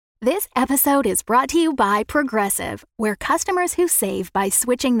This episode is brought to you by Progressive, where customers who save by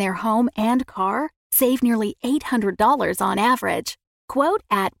switching their home and car save nearly $800 on average. Quote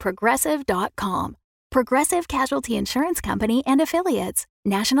at Progressive.com. Progressive Casualty Insurance Company and Affiliates.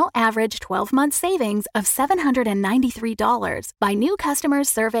 National average 12-month savings of $793 by new customers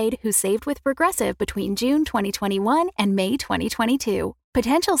surveyed who saved with Progressive between June 2021 and May 2022.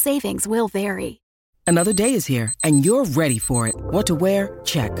 Potential savings will vary. Another day is here, and you're ready for it. What to wear?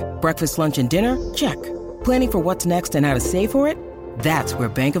 Check. Breakfast, lunch, and dinner? Check. Planning for what's next and how to save for it? That's where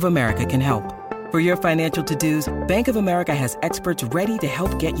Bank of America can help. For your financial to-dos, Bank of America has experts ready to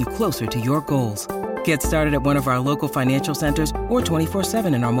help get you closer to your goals. Get started at one of our local financial centers or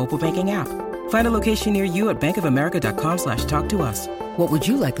 24/7 in our mobile banking app. Find a location near you at bankofamerica.com/talktous. What would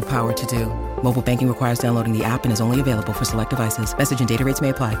you like the power to do? Mobile banking requires downloading the app and is only available for select devices. Message and data rates may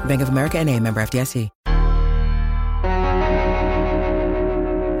apply. Bank of America N.A., member FDIC.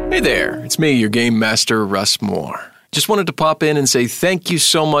 Hey there, it's me, your game master, Russ Moore. Just wanted to pop in and say thank you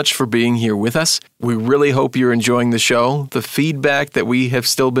so much for being here with us. We really hope you're enjoying the show. The feedback that we have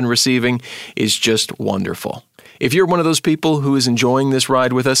still been receiving is just wonderful. If you're one of those people who is enjoying this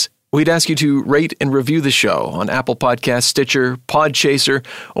ride with us, we'd ask you to rate and review the show on Apple Podcasts, Stitcher, Podchaser,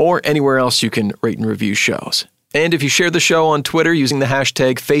 or anywhere else you can rate and review shows. And if you share the show on Twitter using the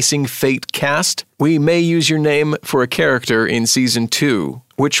hashtag FacingFateCast, we may use your name for a character in Season 2,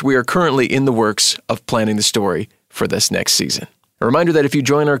 which we are currently in the works of planning the story for this next season. A reminder that if you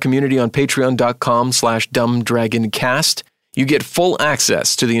join our community on patreon.com/dumbdragoncast, you get full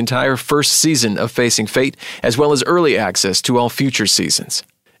access to the entire first season of Facing Fate, as well as early access to all future seasons.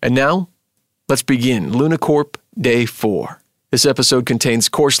 And now, let's begin Luna Corp Day 4. This episode contains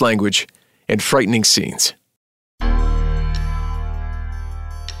coarse language and frightening scenes.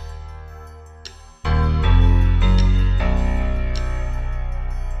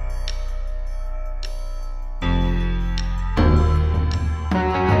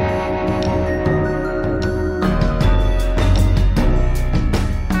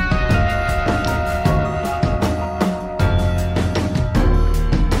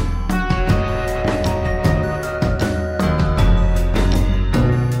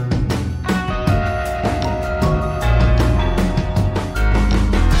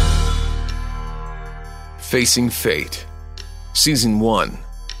 Facing Fate, Season 1,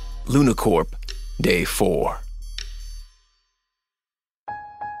 Luna Corp, Day 4.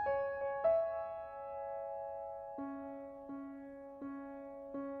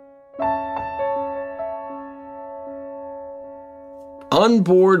 On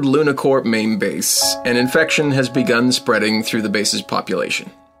board Luna Corp main base, an infection has begun spreading through the base's population.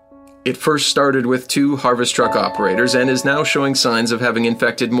 It first started with 2 harvest truck operators and is now showing signs of having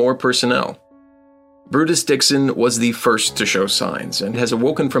infected more personnel. Brutus Dixon was the first to show signs and has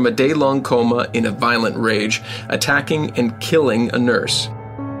awoken from a day-long coma in a violent rage, attacking and killing a nurse.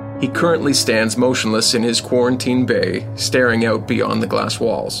 He currently stands motionless in his quarantine bay, staring out beyond the glass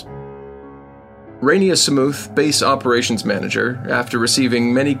walls. Rainia Samuth, base operations manager, after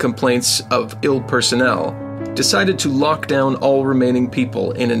receiving many complaints of ill personnel, decided to lock down all remaining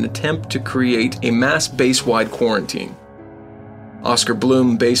people in an attempt to create a mass base-wide quarantine. Oscar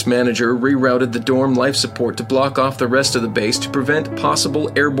Bloom, base manager, rerouted the dorm life support to block off the rest of the base to prevent possible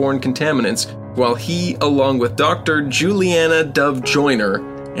airborne contaminants, while he, along with Dr. Juliana Dove Joyner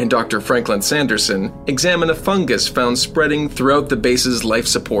and Dr. Franklin Sanderson, examine a fungus found spreading throughout the base's life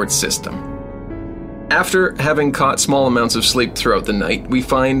support system. After having caught small amounts of sleep throughout the night, we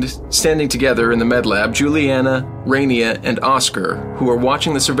find, standing together in the med lab, Juliana, Rainia, and Oscar, who are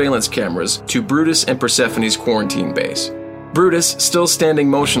watching the surveillance cameras to Brutus and Persephone's quarantine base. Brutus, still standing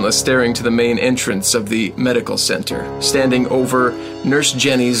motionless, staring to the main entrance of the medical center, standing over Nurse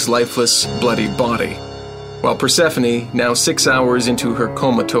Jenny's lifeless, bloody body, while Persephone, now 6 hours into her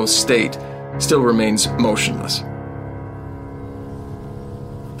comatose state, still remains motionless.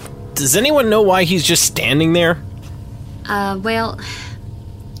 Does anyone know why he's just standing there? Well,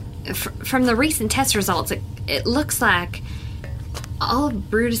 from the recent test results, it looks like all of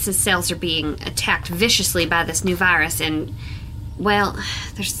Brutus's cells are being attacked viciously by this new virus, and, well,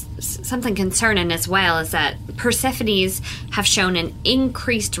 there's something concerning as well, is that Persephone's have shown an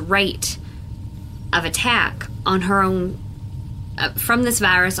increased rate of attack on her own, from this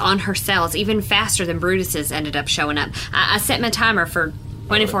virus on her cells, even faster than Brutus's ended up showing up. I set my timer for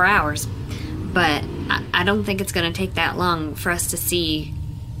 24 hours, but I don't think it's going to take that long for us to see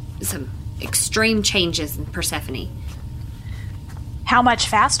some extreme changes in Persephone. How much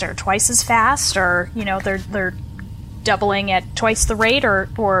faster? Twice as fast? Or, you know, they're doubling at twice the rate?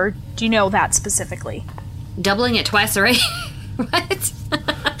 Or do you know that specifically? Doubling at twice the rate? What?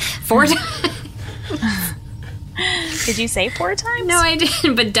 4 times. Did you say 4 times? No, I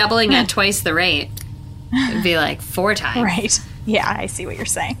didn't, but doubling at twice the rate. It'd be like 4 times. Right. Yeah, I see what you're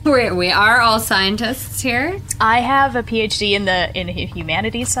saying. We are all scientists here. I have a PhD in a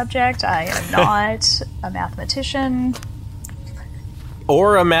humanities subject. I am not a mathematician.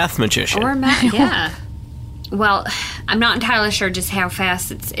 Or a math magician. Yeah. Well, I'm not entirely sure just how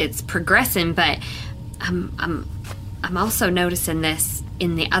fast it's progressing, but I'm also noticing this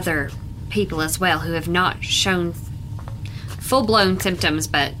in the other people as well who have not shown full-blown symptoms,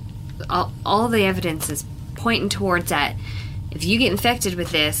 but all the evidence is pointing towards that. If you get infected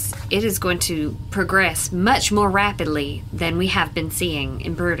with this, it is going to progress much more rapidly than we have been seeing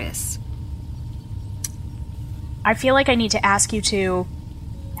in Brutus. I feel like I need to ask you two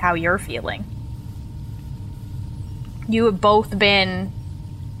how you're feeling. You have both been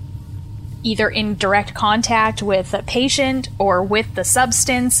either in direct contact with a patient or with the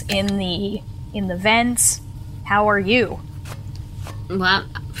substance in the vents. How are you? Well,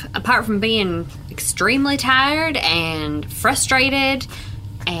 apart from being extremely tired and frustrated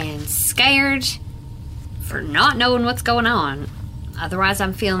and scared for not knowing what's going on, otherwise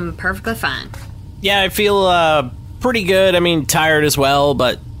I'm feeling perfectly fine. Yeah, I feel pretty good. I mean, tired as well,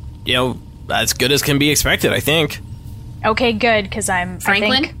 but, as good as can be expected, I think. Okay, good, because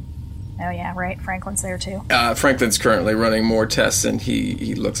Franklin? Oh, yeah, right. Franklin's there, too. Franklin's currently running more tests, and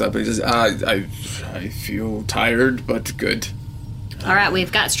he looks up and he says, I feel tired, but good. All right,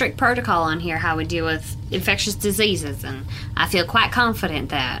 we've got strict protocol on here how we deal with infectious diseases, and I feel quite confident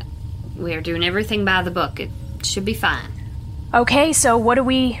that we are doing everything by the book. It should be fine. Okay, so what do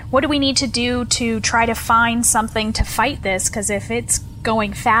we need to do to try to find something to fight this? Because if it's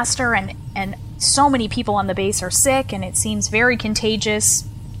going faster and so many people on the base are sick and it seems very contagious,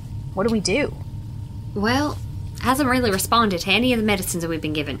 what do we do? Well, hasn't really responded to any of the medicines that we've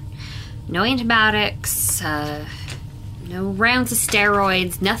been given. No antibiotics, no rounds of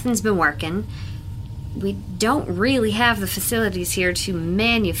steroids, nothing's been working. We don't really have the facilities here to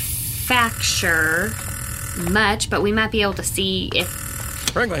manufacture much, but we might be able to see if...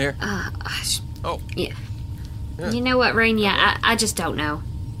 Franklin here. Yeah. You know what, Rain? Yeah, I just don't know.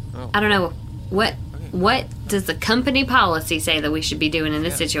 I don't know. What does the company policy say that we should be doing in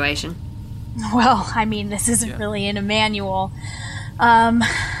this situation? Well, I mean, this isn't really in a manual. I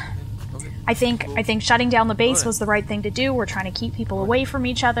think shutting down the base was the right thing to do. We're trying to keep people away from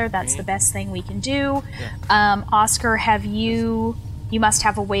each other. That's the best thing we can do. Oscar, you must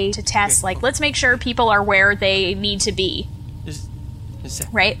have a way to test, let's make sure people are where they need to be.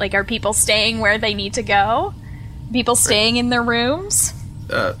 Right? Like, are people staying where they need to go? People staying in their rooms?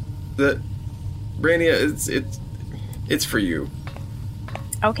 Rania, it's for you.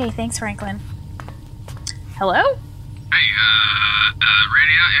 Okay, thanks, Franklin. Hello? Hey,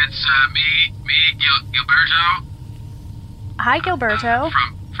 Rania, it's me, Gilberto. Hi, Gilberto.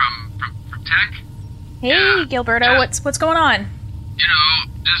 From Tech. Hey, Yeah, Gilberto, what's going on?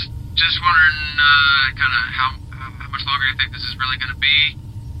 Just wondering, kind of how much longer you think this is really going to be?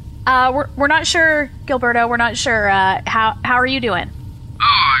 We're not sure, Gilberto. We're not sure. How are you doing? Oh,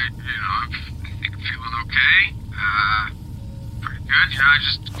 I think I'm feeling okay. Pretty good. I'm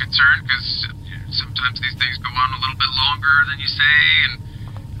just concerned because sometimes these things go on a little bit longer than you say, and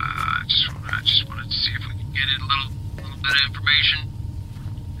just wanted to see if we could get a little bit of information.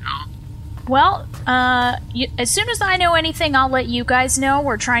 Well, as soon as I know anything, I'll let you guys know.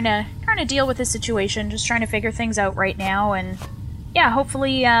 We're trying to deal with the situation, just trying to figure things out right now, and yeah,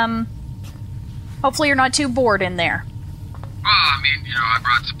 hopefully you're not too bored in there. Well, I mean, I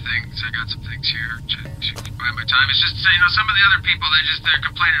brought some things. I got some things here to buy my time. It's just, some of the other people, they're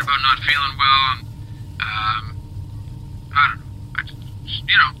complaining about not feeling well, and, I don't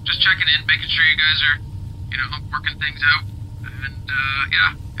know. Just checking in, making sure you guys are, working things out, and,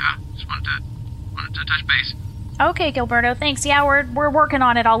 just wanted to touch base. Okay, Gilberto, thanks. Yeah, we're working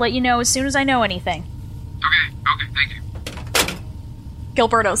on it. I'll let you know as soon as I know anything. Okay, thank you.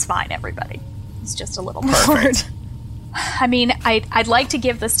 Gilberto's fine, everybody. He's just a little bored. I mean, I'd like to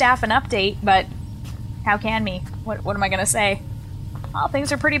give the staff an update, but how can we? What am I going to say? Well,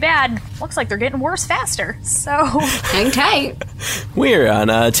 things are pretty bad. Looks like they're getting worse faster, so... Hang tight. We're on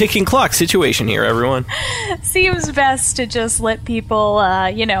a ticking clock situation here, everyone. Seems best to just let people,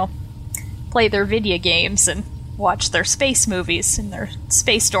 play their video games and watch their space movies and their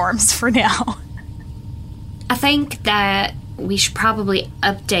space storms for now. I think that we should probably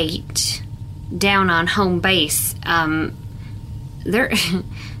update down on home base.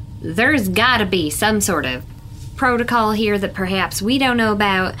 There's gotta be some sort of protocol here that perhaps we don't know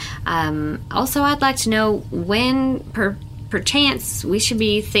about. Also, I'd like to know when perchance we should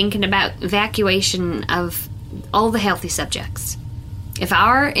be thinking about evacuation of all the healthy subjects. If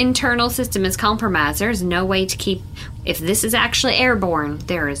our internal system is compromised, there's no way to keep... If this is actually airborne,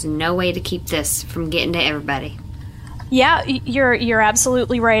 there is no way to keep this from getting to everybody. Yeah, you're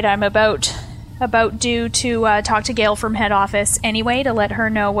absolutely right. I'm about due to talk to Gail from head office anyway to let her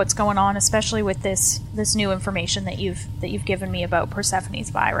know what's going on, especially with this new information that you've given me about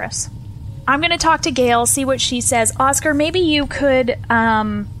Persephone's virus. I'm going to talk to Gail, see what she says. Oscar, maybe you could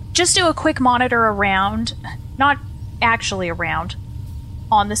just do a quick monitor around, not actually around,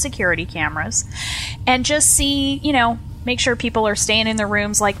 on the security cameras, and just see, make sure people are staying in their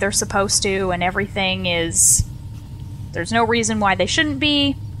rooms like they're supposed to, and everything is... There's no reason why they shouldn't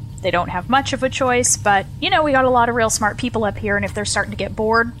be. They don't have much of a choice, but, we got a lot of real smart people up here, and if they're starting to get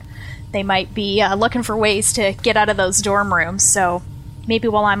bored, they might be looking for ways to get out of those dorm rooms, so maybe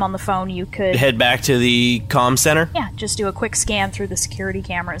while I'm on the phone, you could... Head back to the comm center? Yeah, just do a quick scan through the security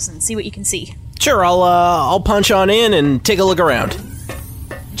cameras and see what you can see. Sure, I'll punch on in and take a look around.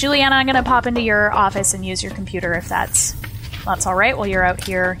 Juliana, I'm going to pop into your office and use your computer if that's all right while you're out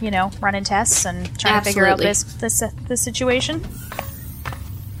here, running tests and trying to figure out this situation.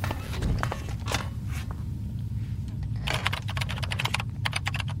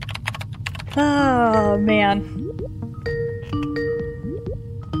 Oh, man.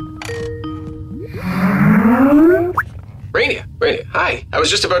 Rainier, hi. I was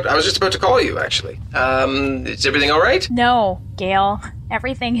just about to call you, actually. Is everything all right? No, Gail.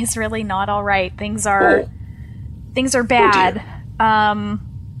 Everything is really not all right. Things are bad.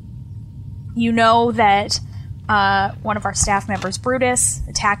 You know that one of our staff members, Brutus,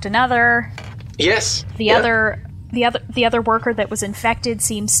 attacked another. Yes. The other worker that was infected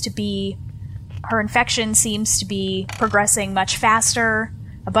her infection seems to be progressing much faster.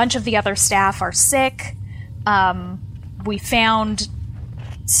 A bunch of the other staff are sick. We found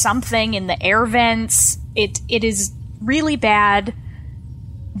something in the air vents. It is really bad.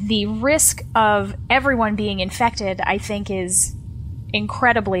 The risk of everyone being infected, I think, is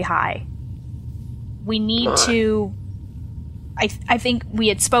incredibly high. We need to... I think we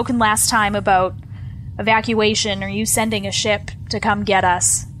had spoken last time about evacuation, or you sending a ship to come get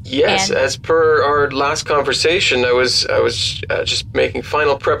us. Yes, as per our last conversation, I was just making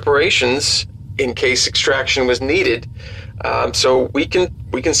final preparations in case extraction was needed. So we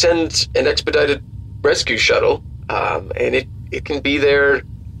can send an expedited rescue shuttle, and it can be there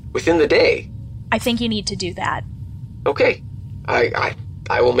within the day. I think you need to do that. Okay, I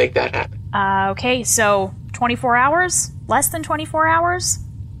will make that happen. Okay, so 24 hours? Less than 24 hours?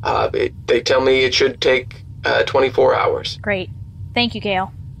 They tell me it should take 24 hours. Great. Thank you,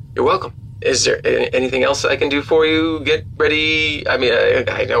 Gail. You're welcome. Is there anything else I can do for you? Get ready. I mean,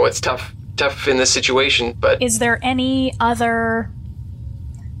 I know it's tough in this situation, but... Is there any other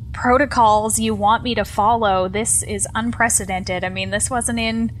protocols you want me to follow? This is unprecedented. I mean, this isn't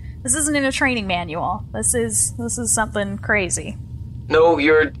in a training manual. This is something crazy. No,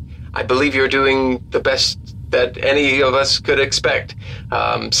 I believe you're doing the best that any of us could expect.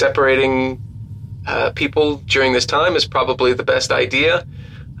 Separating people during this time is probably the best idea.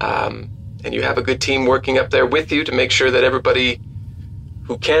 And you have a good team working up there with you to make sure that everybody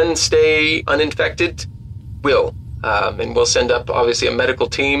who can stay uninfected will. And we'll send up, obviously, a medical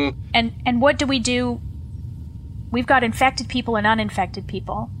team. And what do we do? We've got infected people and uninfected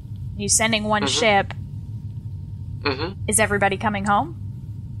people. You sending one ship. Mm-hmm. Is everybody coming home?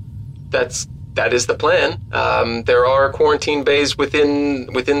 That is the plan. There are quarantine bays within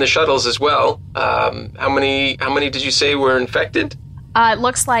the shuttles as well. How many did you say were infected? It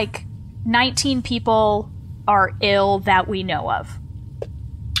looks like 19 people are ill that we know of.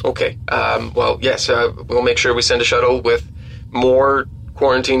 Okay. Well, yes, we'll make sure we send a shuttle with more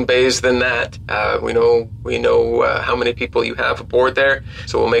quarantine bays than that. We know how many people you have aboard there,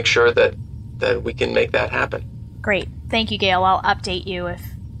 so we'll make sure that we can make that happen. Great. Thank you, Gail. I'll update you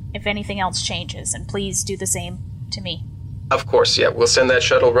if anything else changes, and please do the same to me. Of course, yeah. We'll send that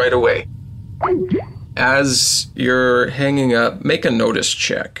shuttle right away. As you're hanging up, make a notice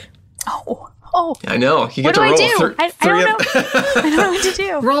check. Oh. I know. You get what to do roll. I do? I don't know. I don't know what to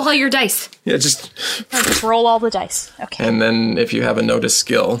do. Roll all your dice. Yeah, just roll all the dice. Okay. And then if you have a notice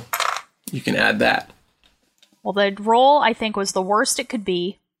skill, you can add that. Well, the roll, I think, was the worst it could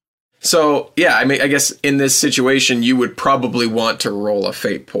be. So, yeah, I mean, I guess in this situation, you would probably want to roll a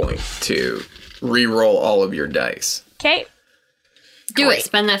fate point to re-roll all of your dice. Okay. Do it.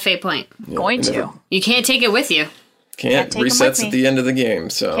 Spend that fate point. Yeah, Going to. You can't take it with you. Can't. Resets at the end of the game,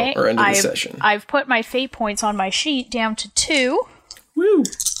 so okay. or end of the session. I've put my fate points on my sheet down to 2. Woo!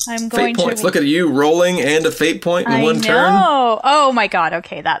 I'm going fate points. to... Look at you rolling and a fate point in one turn. Oh my god,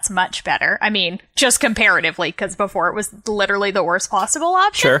 okay, that's much better. I mean, just comparatively, because before it was literally the worst possible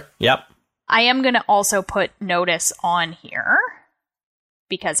option. Sure, yep. I am going to also put notice on here,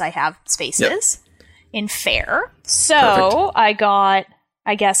 because I have spaces in fair. So, Perfect. I got,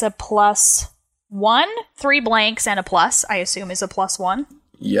 I guess, a +1, 3 blanks, and a plus, I assume is a +1.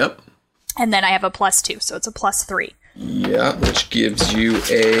 Yep. And then I have a +2, so it's a +3. Yeah, which gives you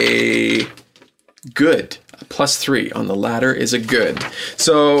a good. A +3 on the ladder is a good.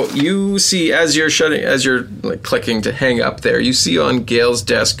 So you see, as you're like clicking to hang up there, you see on Gail's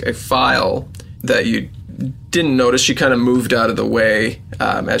desk a file that you didn't notice. She kind of moved out of the way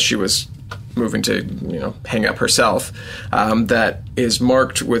as she was moving to, hang up herself. That is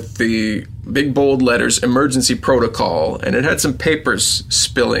marked with the big bold letters "Emergency Protocol," and it had some papers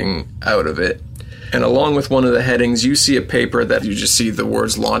spilling out of it. And along with one of the headings, you see a paper that you just see the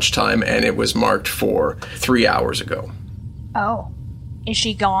words "launch time," and it was marked for 3 hours ago. Oh. Is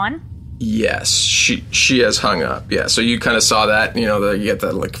she gone? Yes, she has hung up. Yeah, so you kind of saw that, you get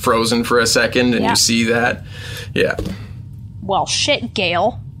that like frozen for a second, and you see that. Yeah. Well, shit,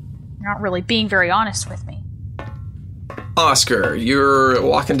 Gail. You're not really being very honest with me. Oscar, you're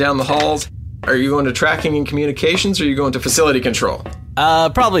walking down the halls. Are you going to tracking and communications, or are you going to facility control?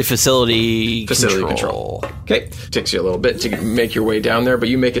 Probably facility control. Okay. Takes you a little bit to make your way down there, but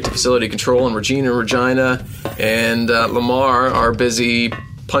you make it to facility control, and Regina, and Lamar are busy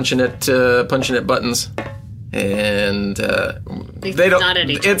punching at buttons. And they don't. Not at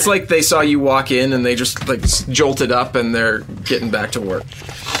each it's other. like they saw you walk in, and they just like jolted up, and they're getting back to work.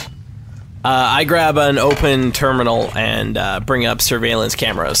 I grab an open terminal and bring up surveillance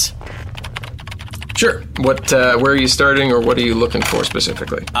cameras. Sure. What? Where are you starting, or what are you looking for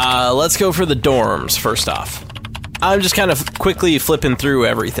specifically? Let's go for the dorms first off. I'm just kind of quickly flipping through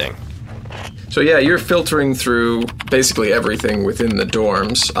everything. So yeah, you're filtering through basically everything within the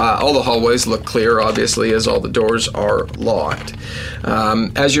dorms. All the hallways look clear, obviously, as all the doors are locked.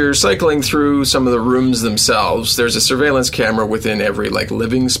 As you're cycling through some of the rooms themselves, there's a surveillance camera within every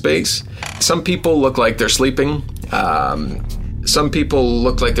living space. Some people look like they're sleeping. Some people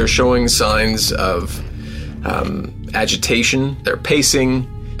look like they're showing signs of agitation. They're pacing.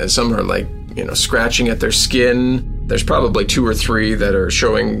 And some are scratching at their skin. There's probably 2 or 3 that are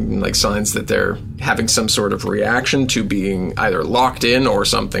showing signs that they're having some sort of reaction to being either locked in or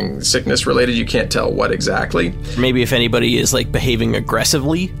something sickness related. You can't tell what exactly. Maybe if anybody is behaving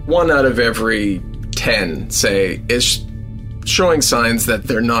aggressively. 1 out of every 10, say, is showing signs that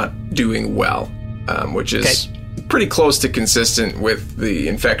they're not doing well, which is pretty close to consistent with the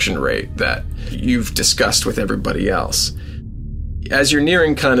infection rate that you've discussed with everybody else. As you're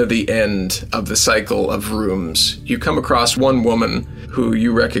nearing kind of the end of the cycle of rooms, you come across one woman who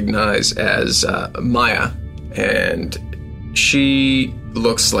you recognize as Maya, and she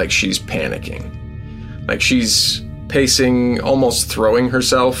looks like she's panicking. Like she's pacing, almost throwing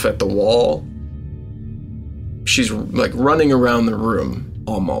herself at the wall. She's running around the room,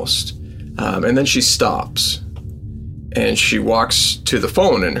 almost. And then she stops, and she walks to the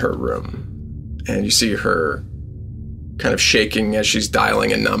phone in her room, and you see her kind of shaking as she's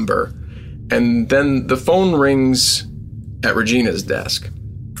dialing a number. And then the phone rings at Regina's desk.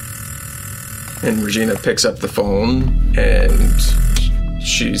 And Regina picks up the phone, and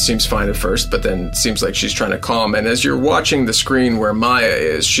she seems fine at first, but then seems like she's trying to calm. And as you're watching the screen where Maya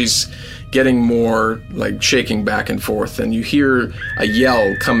is, she's getting more shaking back and forth, and you hear a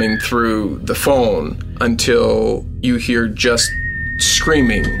yell coming through the phone until you hear just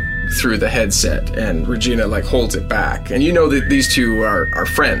screaming through the headset, and Regina holds it back, and you know that these two are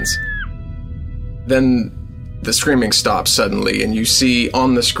friends. Then the screaming stops suddenly, and you see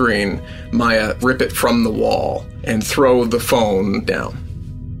on the screen Maya rip it from the wall and throw the phone down.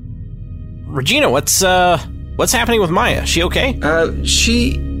 Regina, what's happening with Maya? She okay? No,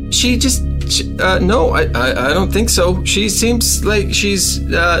 I don't think so. She seems like she's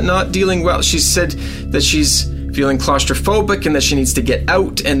not dealing well. She said that she's feeling claustrophobic, and that she needs to get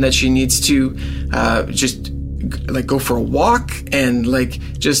out, and that she needs to just go for a walk, and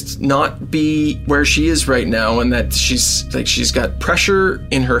just not be where she is right now, and that she's got pressure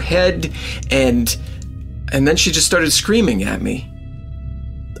in her head, and then she just started screaming at me.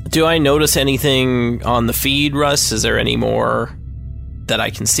 Do I notice anything on the feed, Russ? Is there any more that I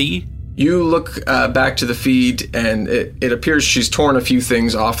can see? You look back to the feed, and it appears she's torn a few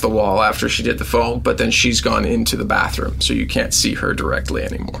things off the wall after she did the phone, but then she's gone into the bathroom, so you can't see her directly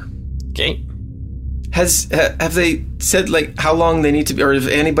anymore. Okay. Have they said how long they need to be, or if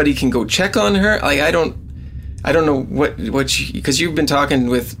anybody can go check on her? I don't know what because you've been talking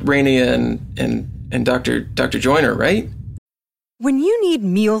with Rainea and Dr. Joyner, right? When you need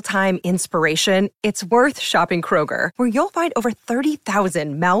mealtime inspiration, it's worth shopping Kroger, where you'll find over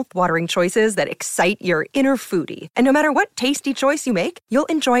 30,000 mouth-watering choices that excite your inner foodie. And no matter what tasty choice you make, you'll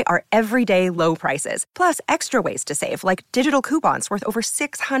enjoy our everyday low prices, plus extra ways to save, like digital coupons worth over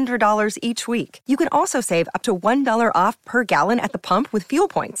 $600 each week. You can also save up to $1 off per gallon at the pump with fuel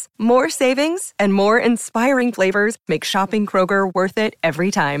points. More savings and more inspiring flavors make shopping Kroger worth it every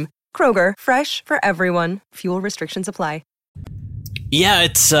time. Kroger, fresh for everyone. Fuel restrictions apply. Yeah,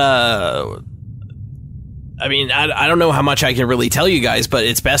 it's, I mean, I don't know how much I can really tell you guys, but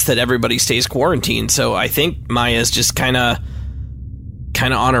it's best that everybody stays quarantined. So I think Maya's just kind of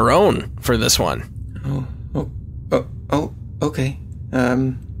on her own for this one. Oh, okay.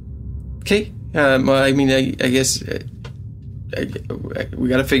 Okay. Well, I mean, I guess we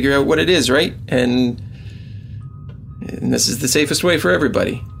got to figure out what it is, right? And this is the safest way for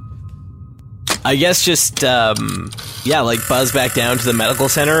everybody. I guess just, like buzz back down to the medical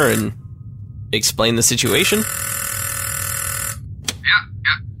center and explain the situation. Yeah.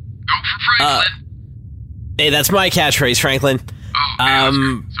 Go for Franklin. Hey, that's my catchphrase, Franklin. Oh, okay,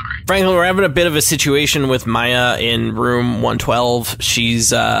 sorry. Franklin, we're having a bit of a situation with Maya in room 112. She's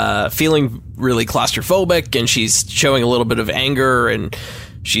feeling really claustrophobic, and she's showing a little bit of anger, and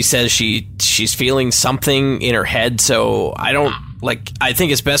she says she's feeling something in her head, so I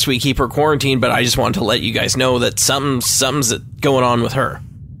think it's best we keep her quarantined, but I just wanted to let you guys know that something's going on with her. Okay,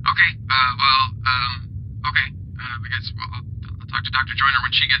 okay. I guess I'll talk to Dr. Joyner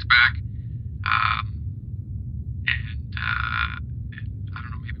when she gets back. And I don't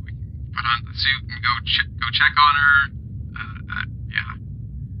know, maybe we can put on the suit and go check on her.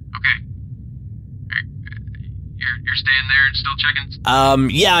 Yeah. Okay. You're staying there and still checking?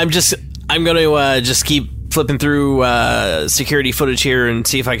 Yeah, I'm gonna just keep flipping through security footage here and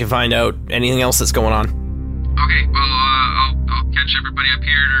see if I can find out anything else that's going on. Okay, well, I'll catch everybody up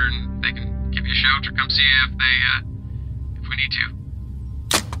here and they can give you a shout or come see you if we need to.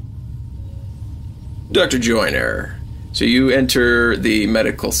 Dr. Joyner, so you enter the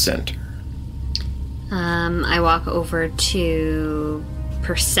medical center. I walk over to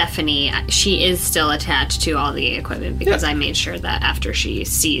Persephone. She is still attached to all the equipment because I made sure that after she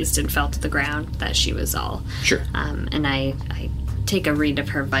seized and fell to the ground that she was all... Sure. And I take a read of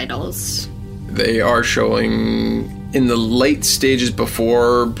her vitals. They are showing, in the late stages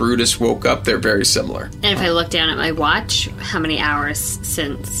before Brutus woke up, they're very similar. And if I look down at my watch, how many hours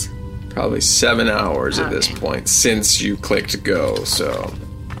since? Probably 7 hours at this point since you clicked go, so...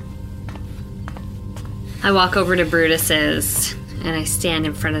 I walk over to Brutus's, and I stand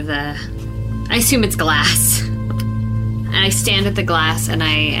in front of the... I assume it's glass. And I stand at the glass, and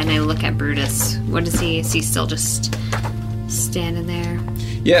I look at Brutus. What is he? Is he still just standing there?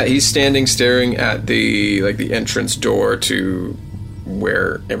 Yeah, he's standing staring at the entrance door to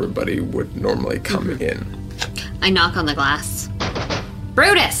where everybody would normally come in. I knock on the glass.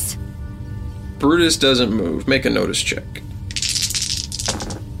 Brutus! Brutus doesn't move. Make a notice check.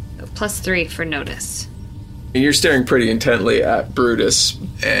 +3 for notice. You're staring pretty intently at Brutus,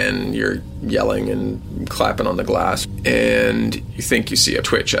 and you're yelling and clapping on the glass, and you think you see a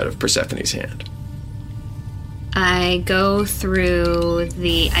twitch out of Persephone's hand. I go into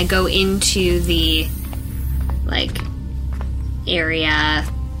the, area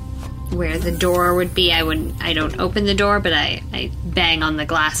where the door would be. I don't open the door, but I bang on the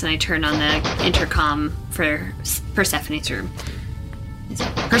glass and I turn on the intercom for Persephone's room.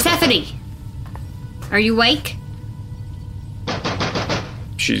 Persephone! Are you awake?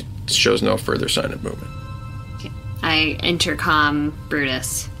 She shows no further sign of movement. Okay. I intercom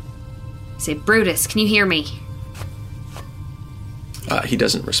Brutus. I say, Brutus, can you hear me? He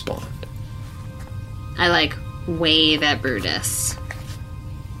doesn't respond. I, wave at Brutus.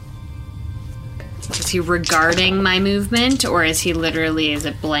 Is he regarding my movement, or is he literally, is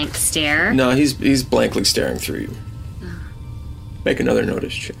it blank stare? No, he's blankly staring through you. Make another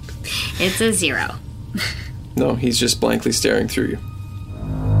notice check. It's a 0. No, he's just blankly staring through you.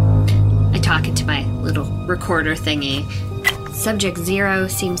 I talk into my little recorder thingy. Subject 0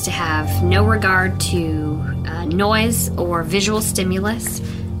 seems to have no regard to noise or visual stimulus.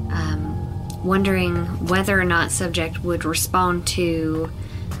 Wondering whether or not subject would respond to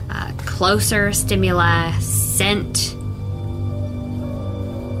closer stimuli, scent,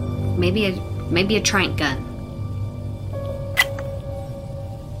 maybe a trank gun.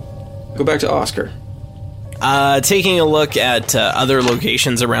 Go back to Oscar. Taking a look at other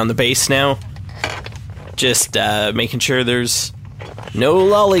locations around the base now. Just making sure there's no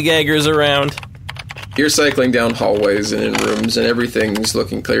lollygaggers around. You're cycling down hallways and in rooms, and everything's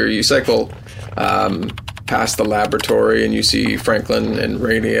looking clear. You cycle past the laboratory, and you see Franklin and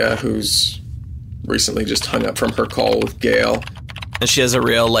Rainia, who's recently just hung up from her call with Gale. And she has a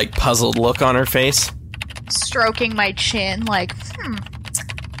real, like, puzzled look on her face. Stroking my chin, like,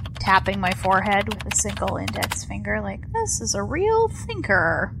 tapping my forehead with a single index finger, like, this is a real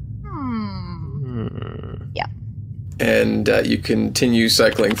thinker. Yeah. And you continue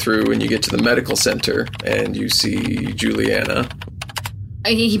cycling through, and you get to the medical center, and you see Juliana.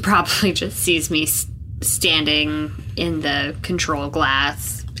 He probably just sees me standing in the control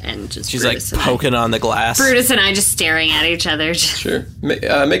glass, and just she's Brutus, like, poking on the glass. Brutus and I just staring at each other. Sure.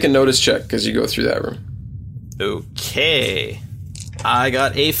 Make a notice check as you go through that room. Okay. I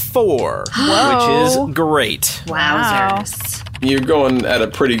got a 4, Whoa. which is great. Wowzers. You're going at a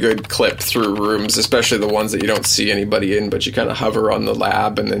pretty good clip through rooms, especially the ones that you don't see anybody in, but you kind of hover on the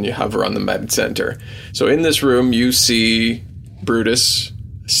lab and then you hover on the med center. So in this room, you see Brutus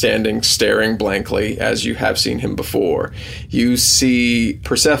standing, staring blankly, as you have seen him before. You see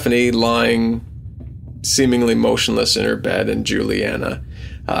Persephone lying seemingly motionless in her bed, and Juliana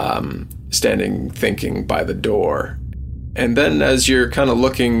standing thinking by the door. And then as you're kind of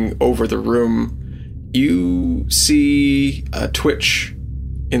looking over the room, you see a twitch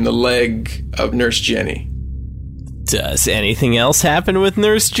in the leg of Nurse Jenny. Does anything else happen with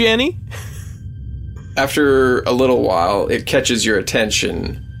Nurse Jenny? After a little while, it catches your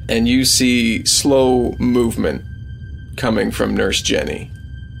attention, and you see slow movement coming from Nurse Jenny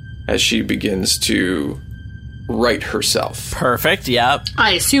as she begins to right herself. Perfect, yep.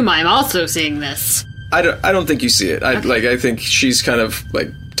 I assume I'm also seeing this. I don't think you see it. I think she's kind of like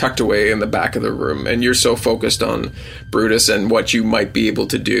tucked away in the back of the room, and you're so focused on Brutus and what you might be able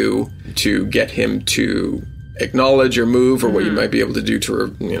to do to get him to acknowledge or move, or what you might be able to do to her,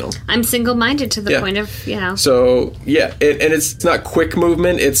 I'm single-minded to the point of, So, yeah, and it's not quick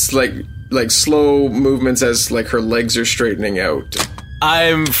movement, it's like slow movements as, like, her legs are straightening out.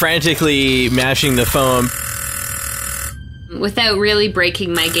 I'm frantically mashing the phone. Without really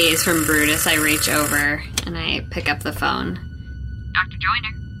breaking my gaze from Brutus, I reach over and I pick up the phone. Dr.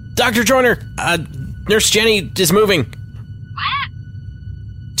 Joyner? Dr. Joyner! Nurse Jenny is moving. What?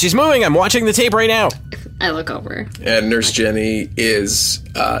 She's moving! I'm watching the tape right now! I look over. And Nurse Jenny is,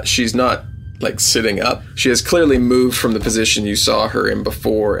 she's not, like, sitting up. She has clearly moved from the position you saw her in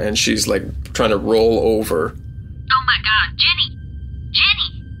before, and she's, like, trying to roll over. Oh my god, Jenny!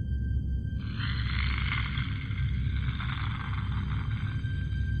 Jenny!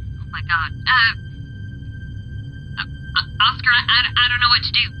 Oh my god. Oscar, I don't know what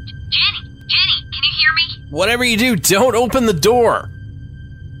to do. Jenny, can you hear me? Whatever you do, don't open the door!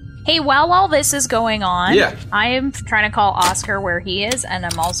 Hey, while all this is going on, Yeah. I am trying to call Oscar where he is, and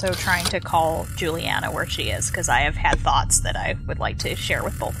I'm also trying to call Juliana where she is, because I have had thoughts that I would like to share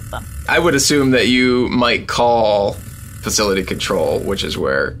with both of them. I would assume that you might call facility control, which is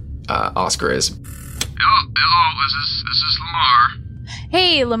where Oscar is. Hello, this is Lamar.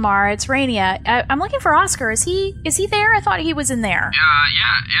 Hey, Lamar, it's Rainia. I'm looking for Oscar. Is he there? I thought he was in there.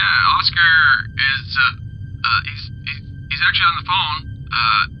 Yeah. Oscar is, he's actually on the phone.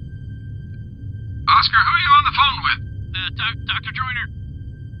 Oscar, who are you on the phone with? Dr. Joyner.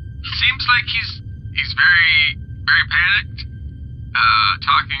 Seems like he's very, very panicked,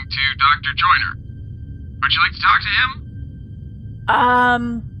 talking to Dr. Joyner. Would you like to talk to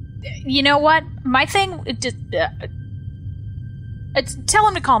him? You know what? My thing, tell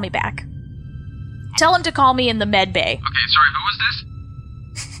him to call me back. Tell him to call me in the med bay. Okay, sorry, who was this?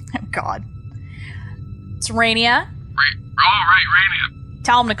 Oh, God. It's Rainia. Right, Rainia.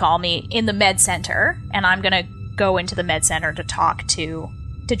 Tell him to call me in the med center, and I'm gonna go into the med center to talk to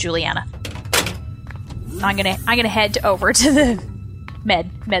Juliana. I'm gonna head over to the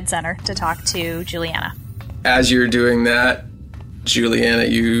med center to talk to Juliana. As you're doing that, Juliana,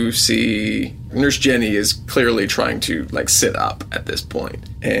 you see Nurse Jenny is clearly trying to, like, sit up at this point,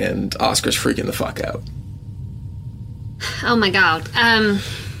 and Oscar's freaking the fuck out. Oh my god.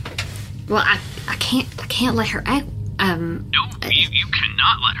 Well, I can't let her out. No, you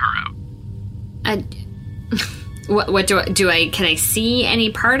cannot let her out. What can I see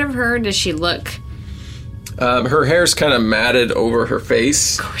any part of her? Does she look? Her hair's kind of matted over her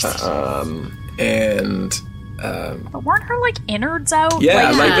face. Of course. But weren't her, like, innards out?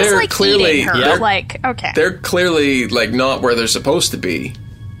 Yeah, like it's they're like clearly, eating her. they're, Like, okay. they're clearly, like, not where they're supposed to be.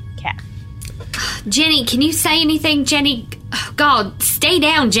 Okay. Jenny, can you say anything, Jenny? Oh, God, stay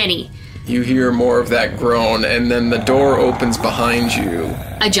down, Jenny. You hear more of that groan, and then the door opens behind you.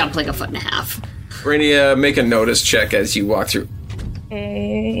 I jump like a foot and a half. Rainia, make a notice check as you walk through.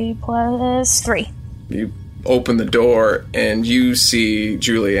 A +3. You open the door, and you see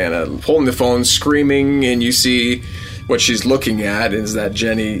Juliana holding the phone, screaming, and you see what she's looking at is that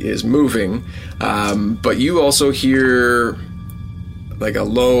Jenny is moving. But you also hear like a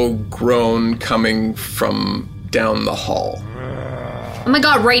low groan coming from down the hall. Oh my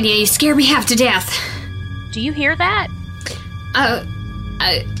god, Rainier, you scared me half to death. Do you hear that?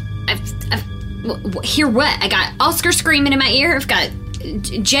 Hear what? I got Oscar screaming in my ear. I've got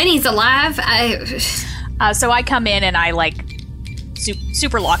Jenny's alive. So I come in and I, like,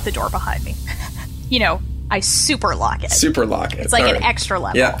 super lock the door behind me. I super lock it. Super lock it. It's like an extra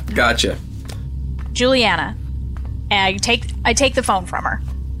level. Yeah, gotcha. Juliana. And I take the phone from her.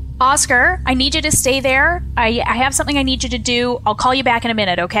 Oscar, I need you to stay there. I have something I need you to do. I'll call you back in a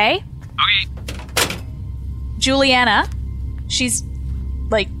minute, okay? Okay. Juliana, she's,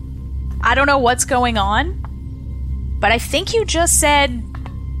 like, I don't know what's going on, but I think you just said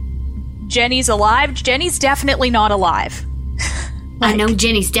Jenny's alive. Jenny's definitely not alive. I know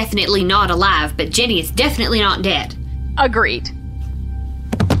Jenny's definitely not alive, but Jenny is definitely not dead. Agreed.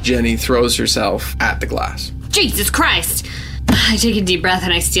 Jenny throws herself at the glass. Jesus Christ! I take a deep breath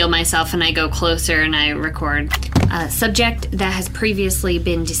and I steel myself and I go closer and I record. Subject that has previously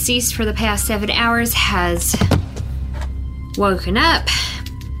been deceased for the past 7 hours has woken up,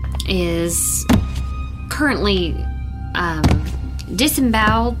 is currently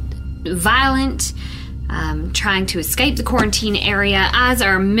disemboweled, violent, trying to escape the quarantine area. Eyes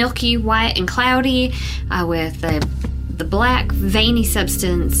are milky white and cloudy, with the black veiny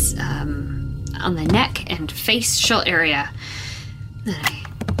substance on the neck and facial area. Then I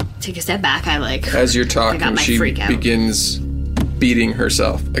take a step back. As you're talking, she begins beating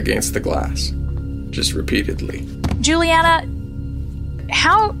herself against the glass, just repeatedly. Juliana,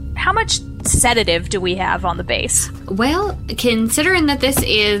 how much sedative do we have on the base? Well, considering that this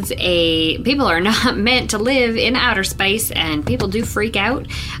is people are not meant to live in outer space and people do freak out,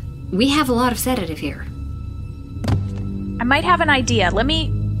 we have a lot of sedative here. I might have an idea. Let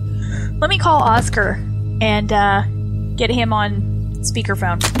me call Oscar and get him on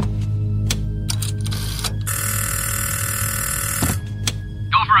speakerphone.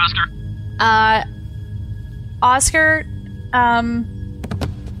 Go for Oscar. Oscar,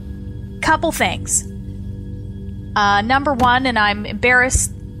 couple things. Number one, and I'm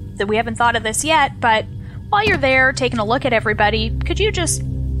embarrassed that we haven't thought of this yet, but while you're there taking a look at everybody, could you just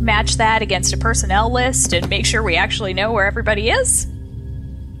match that against a personnel list and make sure we actually know where everybody is?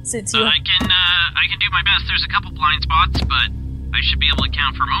 Since you... I can do my best. There's a couple blind spots, but I should be able to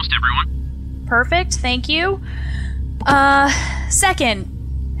count for most everyone. Perfect, thank you. Second,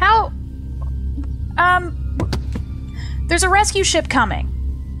 how... there's a rescue ship coming.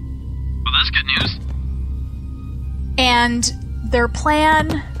 Well, that's good news. And their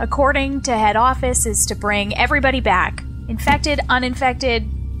plan, according to head office, is to bring everybody back. Infected, uninfected,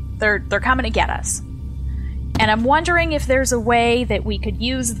 they're coming to get us. And I'm wondering if there's a way that we could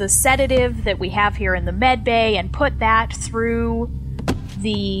use the sedative that we have here in the med bay and put that through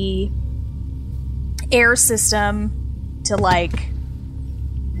the air system to, like,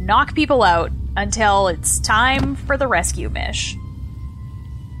 knock people out until it's time for the rescue mish.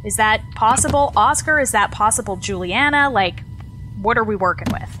 Is that possible, Oscar? Is that possible, Juliana? Like, what are we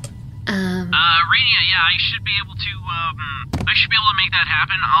working with? Rainia, yeah, I should be able to make that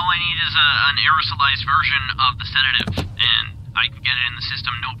happen. All I need is an aerosolized version of the sedative, and I can get it in the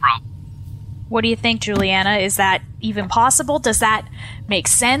system, no problem. What do you think, Juliana? Is that even possible? Does that make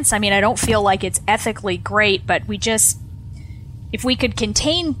sense? I mean, I don't feel like it's ethically great, but if we could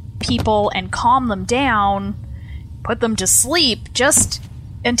contain people and calm them down, put them to sleep, just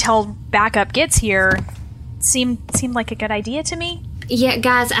until backup gets here, seemed like a good idea to me. Yeah,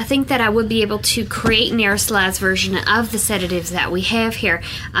 guys, I think that I would be able to create an aerosolized version of the sedatives that we have here.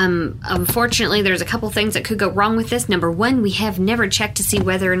 Unfortunately, there's a couple things that could go wrong with this. Number one, we have never checked to see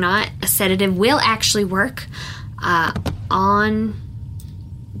whether or not a sedative will actually work on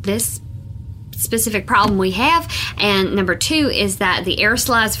this specific problem we have. And number two is that the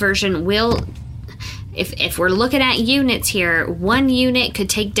aerosolized version will... If we're looking at units here, one unit could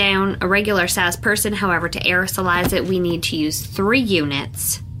take down a regular sized person. However, to aerosolize it, we need to use 3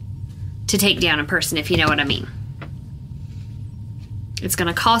 units to take down a person, if you know what I mean. It's going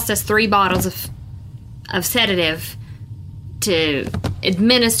to cost us 3 bottles of sedative to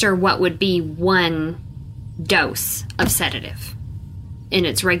administer what would be 1 dose of sedative in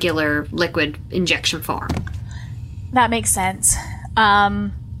its regular liquid injection form. That makes sense.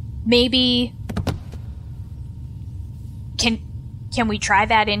 Maybe... Can we try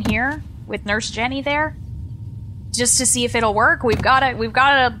that in here with Nurse Jenny there, just to see if it'll work? We've got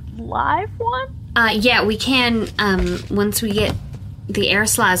a live one. Yeah, we can, once we get the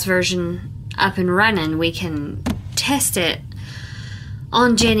aerosolized version up and running, we can test it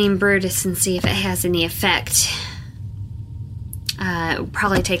on Jenny and Brutus and see if it has any effect. It'll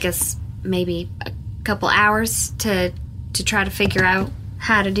probably take us maybe a couple hours to try to figure out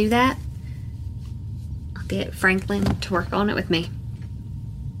how to do that. I'll get Franklin to work on it with me.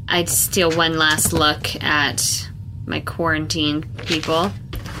 I'd steal one last look at my quarantine people.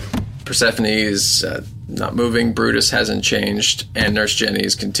 Persephone is not moving, Brutus hasn't changed, and Nurse Jenny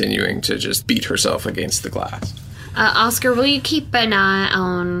is continuing to just beat herself against the glass. Oscar, will you keep an eye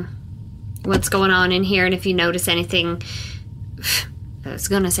on what's going on in here, and if you notice anything, I was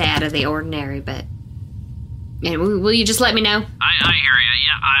going to say out of the ordinary, but will you just let me know? I hear you.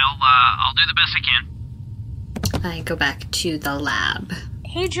 Yeah, I'll do the best I can. I go back to the lab.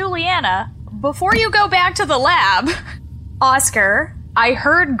 Hey, Juliana, before you go back to the lab, Oscar, I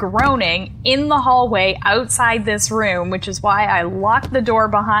heard groaning in the hallway outside this room, which is why I locked the door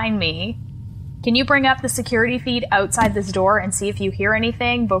behind me. Can you bring up the security feed outside this door and see if you hear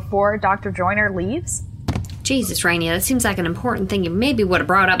anything before Dr. Joyner leaves? Jesus, Rainey, that seems like an important thing you maybe would have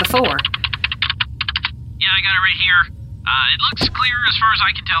brought up before. Yeah, I got it right here. It looks clear as far as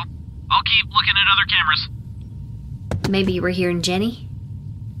I can tell. I'll keep looking at other cameras. Maybe you were hearing Jenny?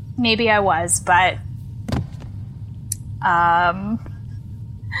 Maybe I was, but...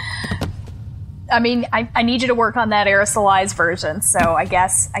 I mean, I need you to work on that aerosolized version, so I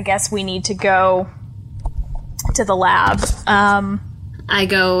guess we need to go to the lab. I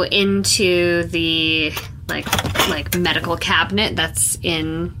go into the like medical cabinet that's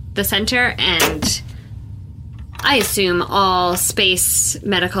in the center, and I assume all space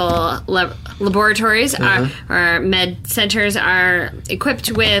medical laboratories or med centers are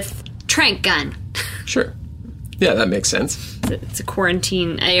equipped with tranq gun. Sure. Yeah, that makes sense. It's a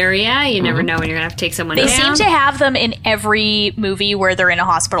quarantine area. You never know when you're going to have to take someone down. They seem to have them in every movie where they're in a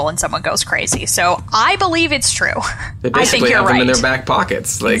hospital and someone goes crazy. So I believe it's true. They basically have them in their back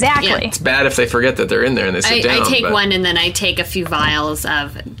pockets. Like, exactly. It's bad if they forget that they're in there and they sit down. I take one and then I take a few vials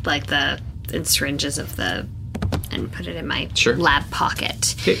of and syringes of and put it in my lab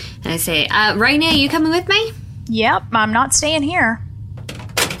pocket. Okay. And I say, Rainey, you coming with me? Yep, I'm not staying here.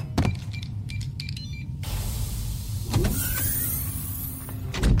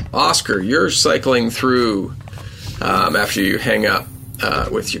 Oscar, you're cycling through after you hang up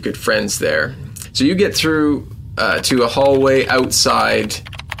with your good friends there. So you get through to a hallway outside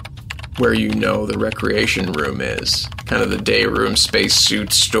where you know the recreation room is. Kind of the day room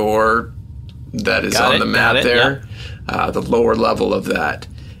spacesuit store that is on the map there. Yeah. The lower level of that.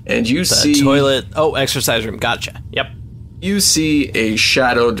 And you see... toilet. Oh, exercise room. Gotcha. Yep. You see a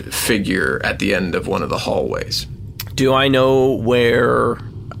shadowed figure at the end of one of the hallways. Do I know where...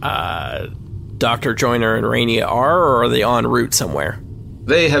 Dr. Joyner and Rainey are, or are they en route somewhere?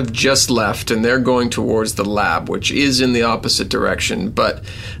 They have just left, and they're going towards the lab, which is in the opposite direction. But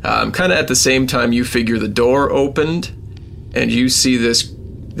kind of at the same time, you figure the door opened, and you see this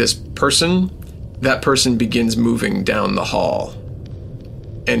person. That person begins moving down the hall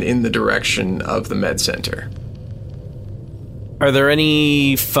and in the direction of the med center. Are there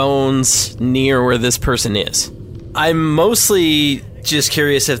any phones near where this person is? I'm mostly... just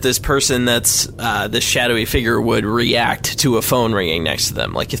curious if this person that's this shadowy figure would react to a phone ringing next to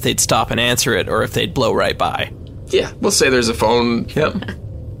them, like if they'd stop and answer it or if they'd blow right by. Yeah, we'll say there's a phone. Yep.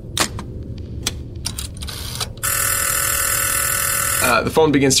 The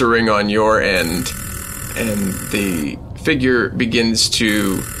phone begins to ring on your end, and the figure begins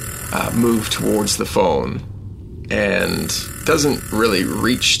to move towards the phone and doesn't really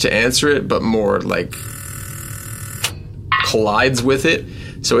reach to answer it, but more like collides with it,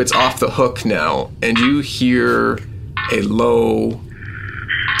 so it's off the hook now, and you hear a low,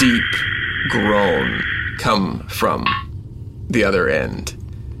 deep groan come from the other end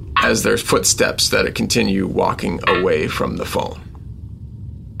as there's footsteps that continue walking away from the phone.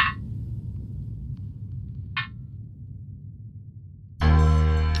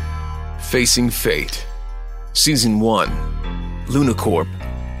 Facing Fate, Season 1, Luna Corp,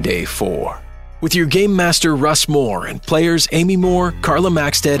 Day 4. With your game master Russ Moore and players Amy Moore, Carla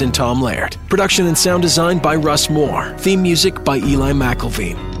Maxted, and Tom Laird. Production and sound design by Russ Moore. Theme music by Eli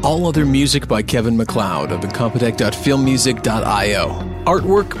McElveen. All other music by Kevin MacLeod of incompetech.filmmusic.io.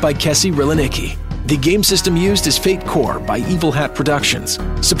 Artwork by Kessie Rillanicki. The game system used is Fate Core by Evil Hat Productions.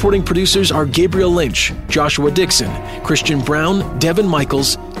 Supporting producers are Gabriel Lynch, Joshua Dixon, Christian Brown, Devin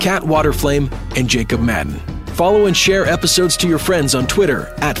Michaels, Kat Waterflame, and Jacob Madden. Follow and share episodes to your friends on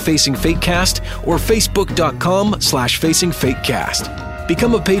Twitter @FacingFateCast or Facebook.com/FacingFateCast.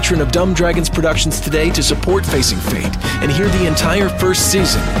 Become a patron of Dumb Dragons Productions today to support Facing Fate and hear the entire first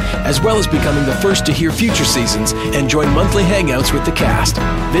season, as well as becoming the first to hear future seasons and join monthly hangouts with the cast.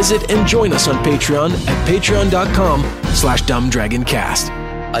 Visit and join us on Patreon at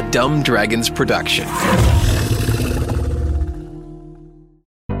patreon.com/dumbdragoncast. A Dumb Dragons production.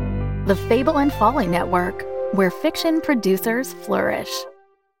 The Fable and Folly Network, where fiction producers flourish.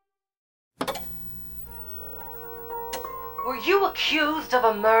 Were you accused of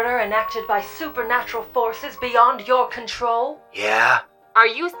a murder enacted by supernatural forces beyond your control? Yeah. Are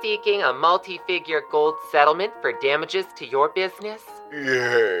you seeking a multi-figure gold settlement for damages to your business?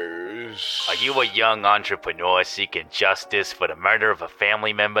 Yes. Are you a young entrepreneur seeking justice for the murder of a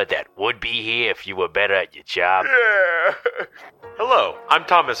family member that would be here if you were better at your job? Yeah. Hello, I'm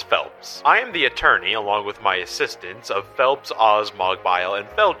Thomas Phelps. I am the attorney, along with my assistants, of Phelps, Oz, Mogbile, and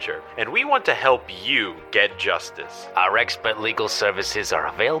Felcher, and we want to help you get justice. Our expert legal services are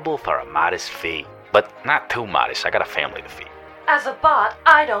available for a modest fee, but not too modest. I got a family to feed. As a bot,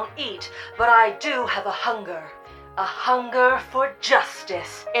 I don't eat, but I do have a hunger. A hunger for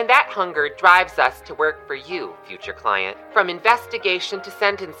justice. And that hunger drives us to work for you, future client. From investigation to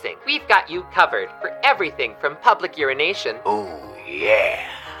sentencing, we've got you covered for everything from public urination Ooh, yeah.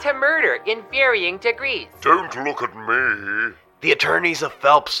 to murder in varying degrees. Don't look at me. The attorneys of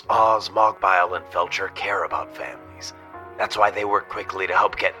Phelps, Oz, Mogbile, and Felcher care about families. That's why they work quickly to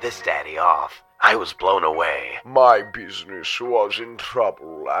help get this daddy off. I was blown away. My business was in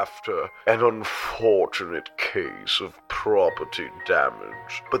trouble after an unfortunate case of property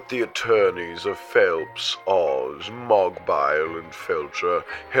damage. But the attorneys of Phelps, Oz, Mogbile, and Felcher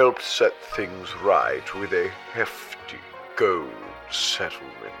helped set things right with a hefty gold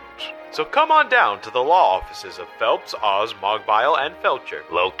settlement. So come on down to the law offices of Phelps, Oz, Mogbile, and Felcher.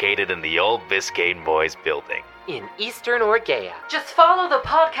 Located in the old Biscayne Boys building. In Eastern Orgea. Just follow the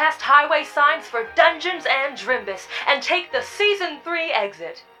podcast highway signs for Dungeons and Drimbus and take the Season 3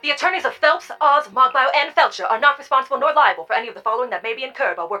 exit. The attorneys of Phelps, Oz, Mogbile, and Felcher are not responsible nor liable for any of the following that may be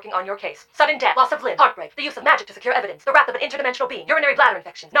incurred while working on your case: sudden death, loss of limb, heartbreak, the use of magic to secure evidence, the wrath of an interdimensional being, urinary bladder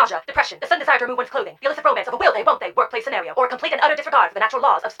infection, nausea, depression, the sudden desire to remove one's clothing, the illicit romance of a will they, won't they workplace scenario, or complete and utter disregard for the natural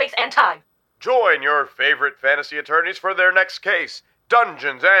laws of space and time. Join your favorite fantasy attorneys for their next case.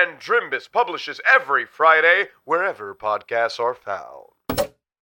 Dungeons and Drimbus publishes every Friday wherever podcasts are found.